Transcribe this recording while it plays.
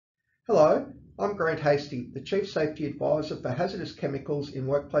Hello, I'm Grant Hastie, the Chief Safety Advisor for Hazardous Chemicals in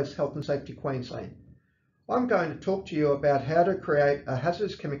Workplace Health and Safety Queensland. I'm going to talk to you about how to create a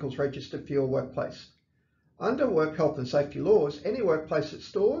hazardous chemicals register for your workplace. Under work health and safety laws, any workplace that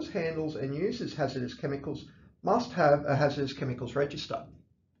stores, handles and uses hazardous chemicals must have a hazardous chemicals register.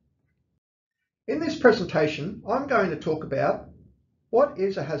 In this presentation, I'm going to talk about what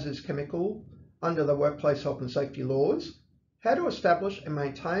is a hazardous chemical under the workplace health and safety laws, how to establish and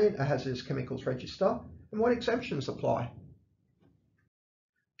maintain a hazardous chemicals register, and what exemptions apply.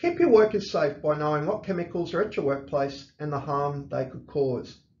 Keep your workers safe by knowing what chemicals are at your workplace and the harm they could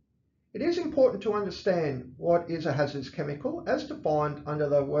cause. It is important to understand what is a hazardous chemical as defined under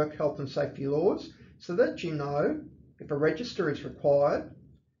the work health and safety laws so that you know if a register is required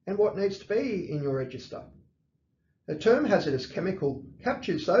and what needs to be in your register. The term hazardous chemical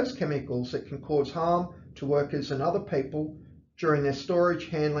captures those chemicals that can cause harm to workers and other people during their storage,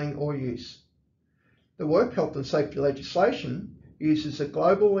 handling or use. The work health and safety legislation uses a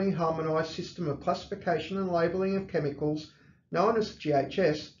globally harmonised system of classification and labelling of chemicals known as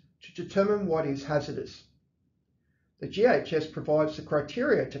GHS to determine what is hazardous. The GHS provides the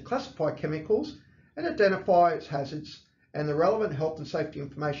criteria to classify chemicals and identify its hazards and the relevant health and safety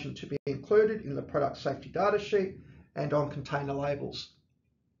information to be included in the product safety data sheet and on container labels.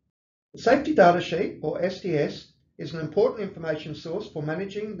 The safety data sheet, or SDS, is an important information source for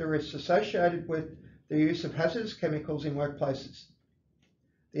managing the risks associated with the use of hazardous chemicals in workplaces.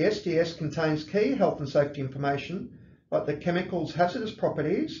 The SDS contains key health and safety information like the chemical's hazardous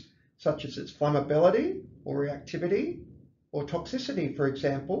properties, such as its flammability or reactivity or toxicity, for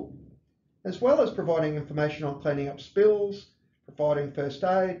example, as well as providing information on cleaning up spills, providing first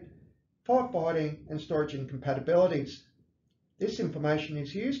aid, firefighting and storage incompatibilities. This information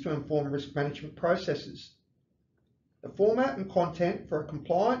is used to inform risk management processes. The format and content for a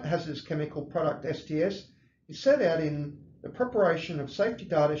compliant hazardous chemical product SDS is set out in the preparation of safety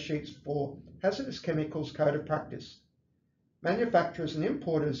data sheets for Hazardous Chemicals Code of Practice. Manufacturers and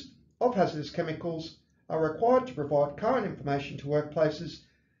importers of hazardous chemicals are required to provide current information to workplaces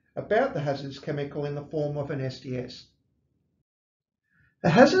about the hazardous chemical in the form of an SDS. The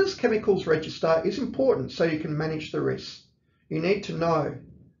Hazardous Chemicals Register is important so you can manage the risks. You need to know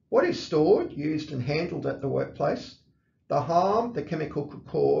what is stored, used and handled at the workplace, the harm the chemical could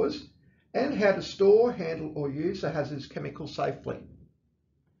cause, and how to store, handle or use a hazardous chemical safely.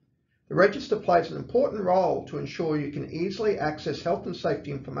 The register plays an important role to ensure you can easily access health and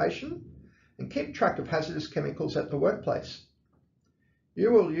safety information and keep track of hazardous chemicals at the workplace.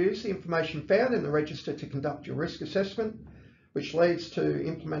 You will use the information found in the register to conduct your risk assessment, which leads to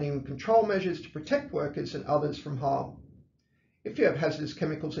implementing control measures to protect workers and others from harm. If you have hazardous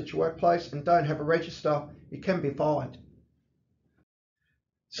chemicals at your workplace and don't have a register, you can be fined.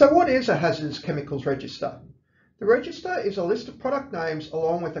 So what is a hazardous chemicals register? The register is a list of product names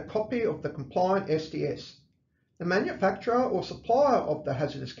along with a copy of the compliant SDS. The manufacturer or supplier of the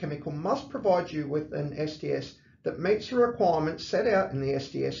hazardous chemical must provide you with an SDS that meets the requirements set out in the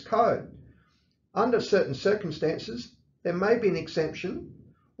SDS code. Under certain circumstances, there may be an exemption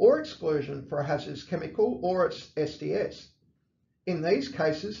or exclusion for a hazardous chemical or its SDS. In these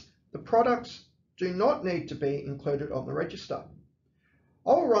cases, the products do not need to be included on the register.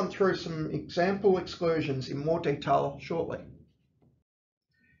 I'll run through some example exclusions in more detail shortly.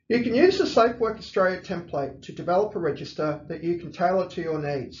 You can use the Safe Work Australia template to develop a register that you can tailor to your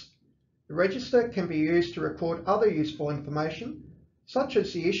needs. The register can be used to record other useful information, such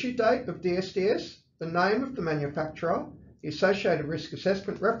as the issue date of the SDS, the name of the manufacturer, the associated risk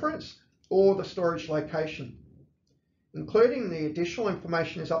assessment reference, or the storage location. Including the additional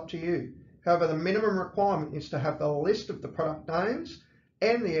information is up to you. However, the minimum requirement is to have the list of the product names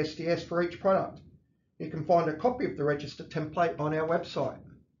and the SDS for each product. You can find a copy of the register template on our website.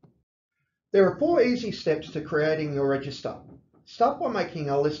 There are 4 easy steps to creating your register. Start by making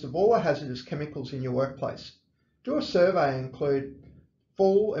a list of all the hazardous chemicals in your workplace. Do a survey and include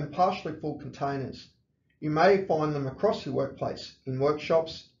full and partially full containers. You may find them across your workplace, in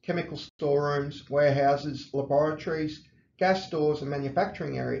workshops, chemical storerooms, warehouses, laboratories, gas stores and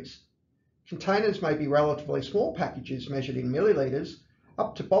manufacturing areas. Containers may be relatively small packages measured in millilitres,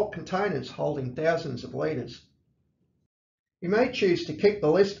 up to bulk containers holding thousands of litres. You may choose to keep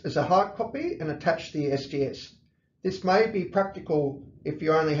the list as a hard copy and attach the SDS. This may be practical if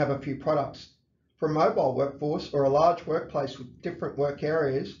you only have a few products. For a mobile workforce or a large workplace with different work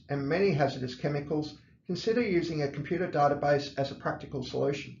areas and many hazardous chemicals, consider using a computer database as a practical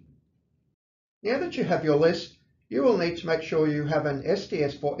solution. Now that you have your list, you will need to make sure you have an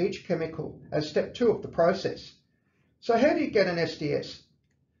SDS for each chemical as step 2 of the process. So how do you get an SDS?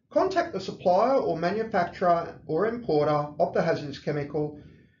 Contact the supplier or manufacturer or importer of the hazardous chemical,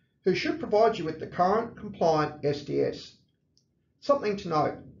 who should provide you with the current compliant SDS. Something to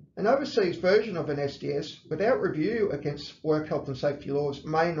note, an overseas version of an SDS without review against work health and safety laws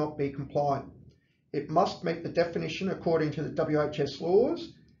may not be compliant. It must meet the definition according to the WHS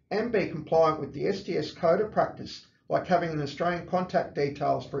laws and be compliant with the SDS Code of Practice, like having an Australian contact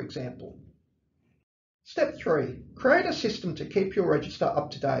details, for example. Step 3. Create a system to keep your register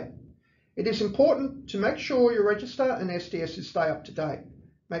up to date. It is important to make sure your register and SDSs stay up to date.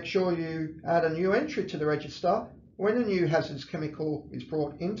 Make sure you add a new entry to the register when a new hazardous chemical is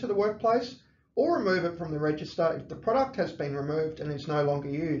brought into the workplace, or remove it from the register if the product has been removed and is no longer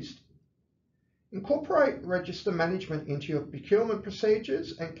used. Incorporate register management into your procurement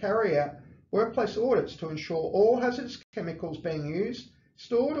procedures and carry out workplace audits to ensure all hazardous chemicals being used,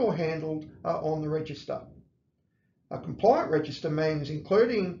 stored or handled are on the register. A compliant register means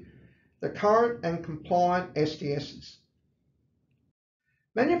including the current and compliant SDSs.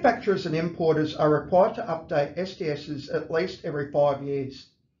 Manufacturers and importers are required to update SDSs at least every 5 years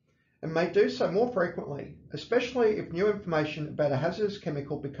and may do so more frequently, especially if new information about a hazardous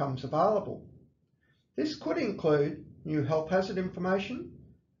chemical becomes available. This could include new health hazard information,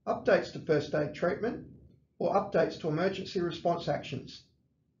 updates to first aid treatment, or updates to emergency response actions.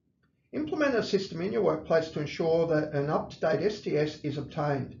 Implement a system in your workplace to ensure that an up-to-date SDS is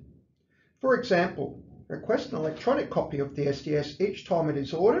obtained. For example, request an electronic copy of the SDS each time it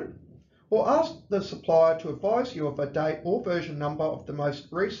is ordered, or ask the supplier to advise you of a date or version number of the most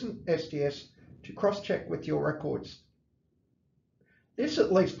recent SDS to cross-check with your records. This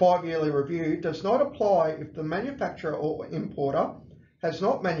at least 5-yearly review does not apply if the manufacturer or importer has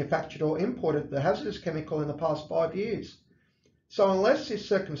not manufactured or imported the hazardous chemical in the past 5 years. So unless this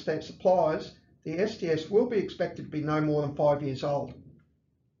circumstance applies, the SDS will be expected to be no more than 5 years old.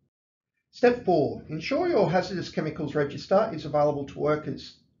 Step 4. Ensure your hazardous chemicals register is available to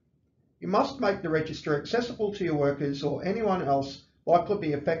workers. You must make the register accessible to your workers or anyone else likely to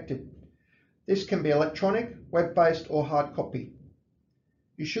be affected. This can be electronic, web-based or hard copy.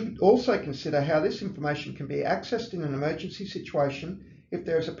 You should also consider how this information can be accessed in an emergency situation if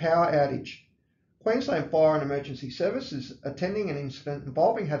there is a power outage. Queensland Fire and Emergency Services attending an incident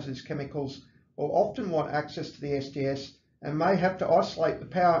involving hazardous chemicals will often want access to the SDS and may have to isolate the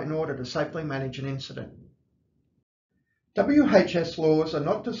power in order to safely manage an incident. WHS laws are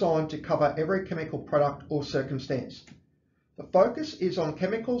not designed to cover every chemical product or circumstance. The focus is on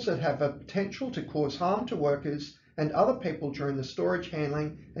chemicals that have a potential to cause harm to workers and other people during the storage,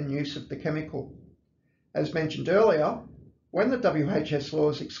 handling and use of the chemical. As mentioned earlier, when the WHS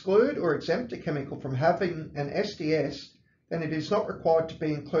laws exclude or exempt a chemical from having an SDS, then it is not required to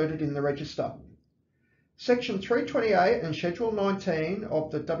be included in the register. Section 328 and Schedule 19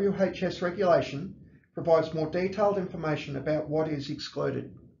 of the WHS regulation provides more detailed information about what is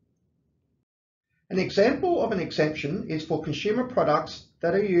excluded. An example of an exemption is for consumer products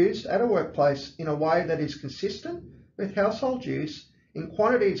that are used at a workplace in a way that is consistent with household use, in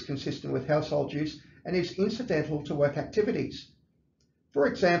quantities consistent with household use, and is incidental to work activities. For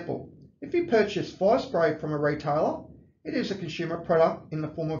example, if you purchase fly spray from a retailer, it is a consumer product in the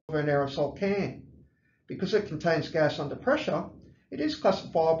form of an aerosol can. Because it contains gas under pressure, it is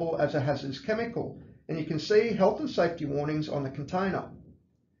classifiable as a hazardous chemical, and you can see health and safety warnings on the container.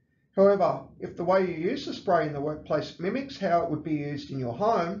 However, if the way you use the spray in the workplace mimics how it would be used in your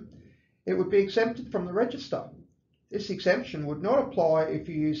home, it would be exempted from the register. This exemption would not apply if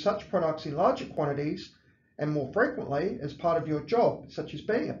you use such products in larger quantities and more frequently as part of your job, such as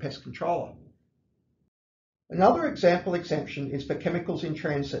being a pest controller. Another example exemption is for chemicals in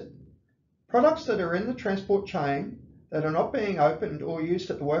transit. Products that are in the transport chain that are not being opened or used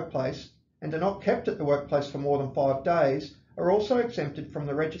at the workplace and are not kept at the workplace for more than 5 days are also exempted from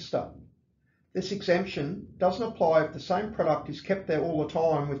the register. This exemption doesn't apply if the same product is kept there all the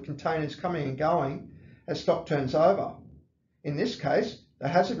time with containers coming and going as stock turns over. In this case, the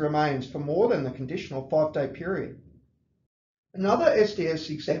hazard remains for more than the conditional 5-day period. Another SDS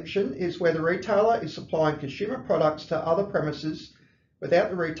exemption is where the retailer is supplying consumer products to other premises without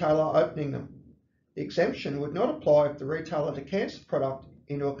the retailer opening them. The exemption would not apply if the retailer decants the product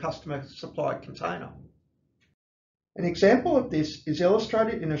into a customer supplied container. An example of this is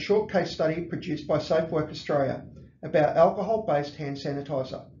illustrated in a short case study produced by Safe Work Australia about alcohol-based hand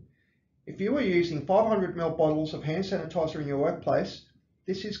sanitizer. If you are using 500ml bottles of hand sanitizer in your workplace,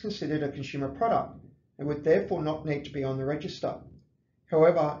 this is considered a consumer product and would therefore not need to be on the register.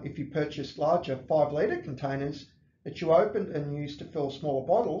 However, if you purchase larger 5-litre containers that you opened and used to fill smaller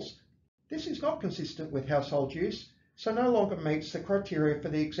bottles, this is not consistent with household use, so no longer meets the criteria for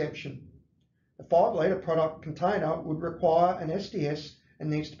the exemption. A 5 litre product container would require an SDS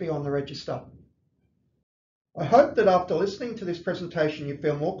and needs to be on the register. I hope that after listening to this presentation you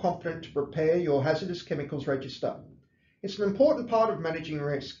feel more confident to prepare your hazardous chemicals register. It's an important part of managing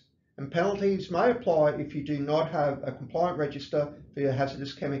risk, and penalties may apply if you do not have a compliant register for your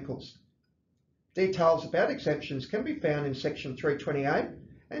hazardous chemicals. Details about exemptions can be found in Section 328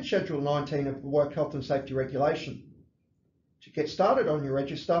 and Schedule 19 of the Work Health and Safety Regulation. To get started on your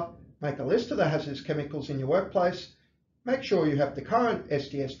register, make a list of the hazardous chemicals in your workplace, make sure you have the current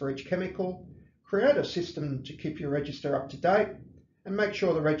SDS for each chemical, create a system to keep your register up to date, and make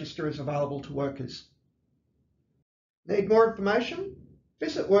sure the register is available to workers. Need more information?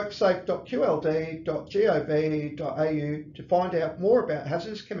 Visit worksafe.qld.gov.au to find out more about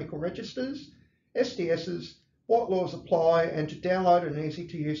hazardous chemical registers, SDSs, what laws apply, and to download an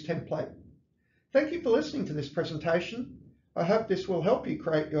easy-to-use template. Thank you for listening to this presentation. I hope this will help you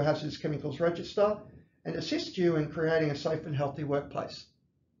create your hazardous chemicals register and assist you in creating a safe and healthy workplace.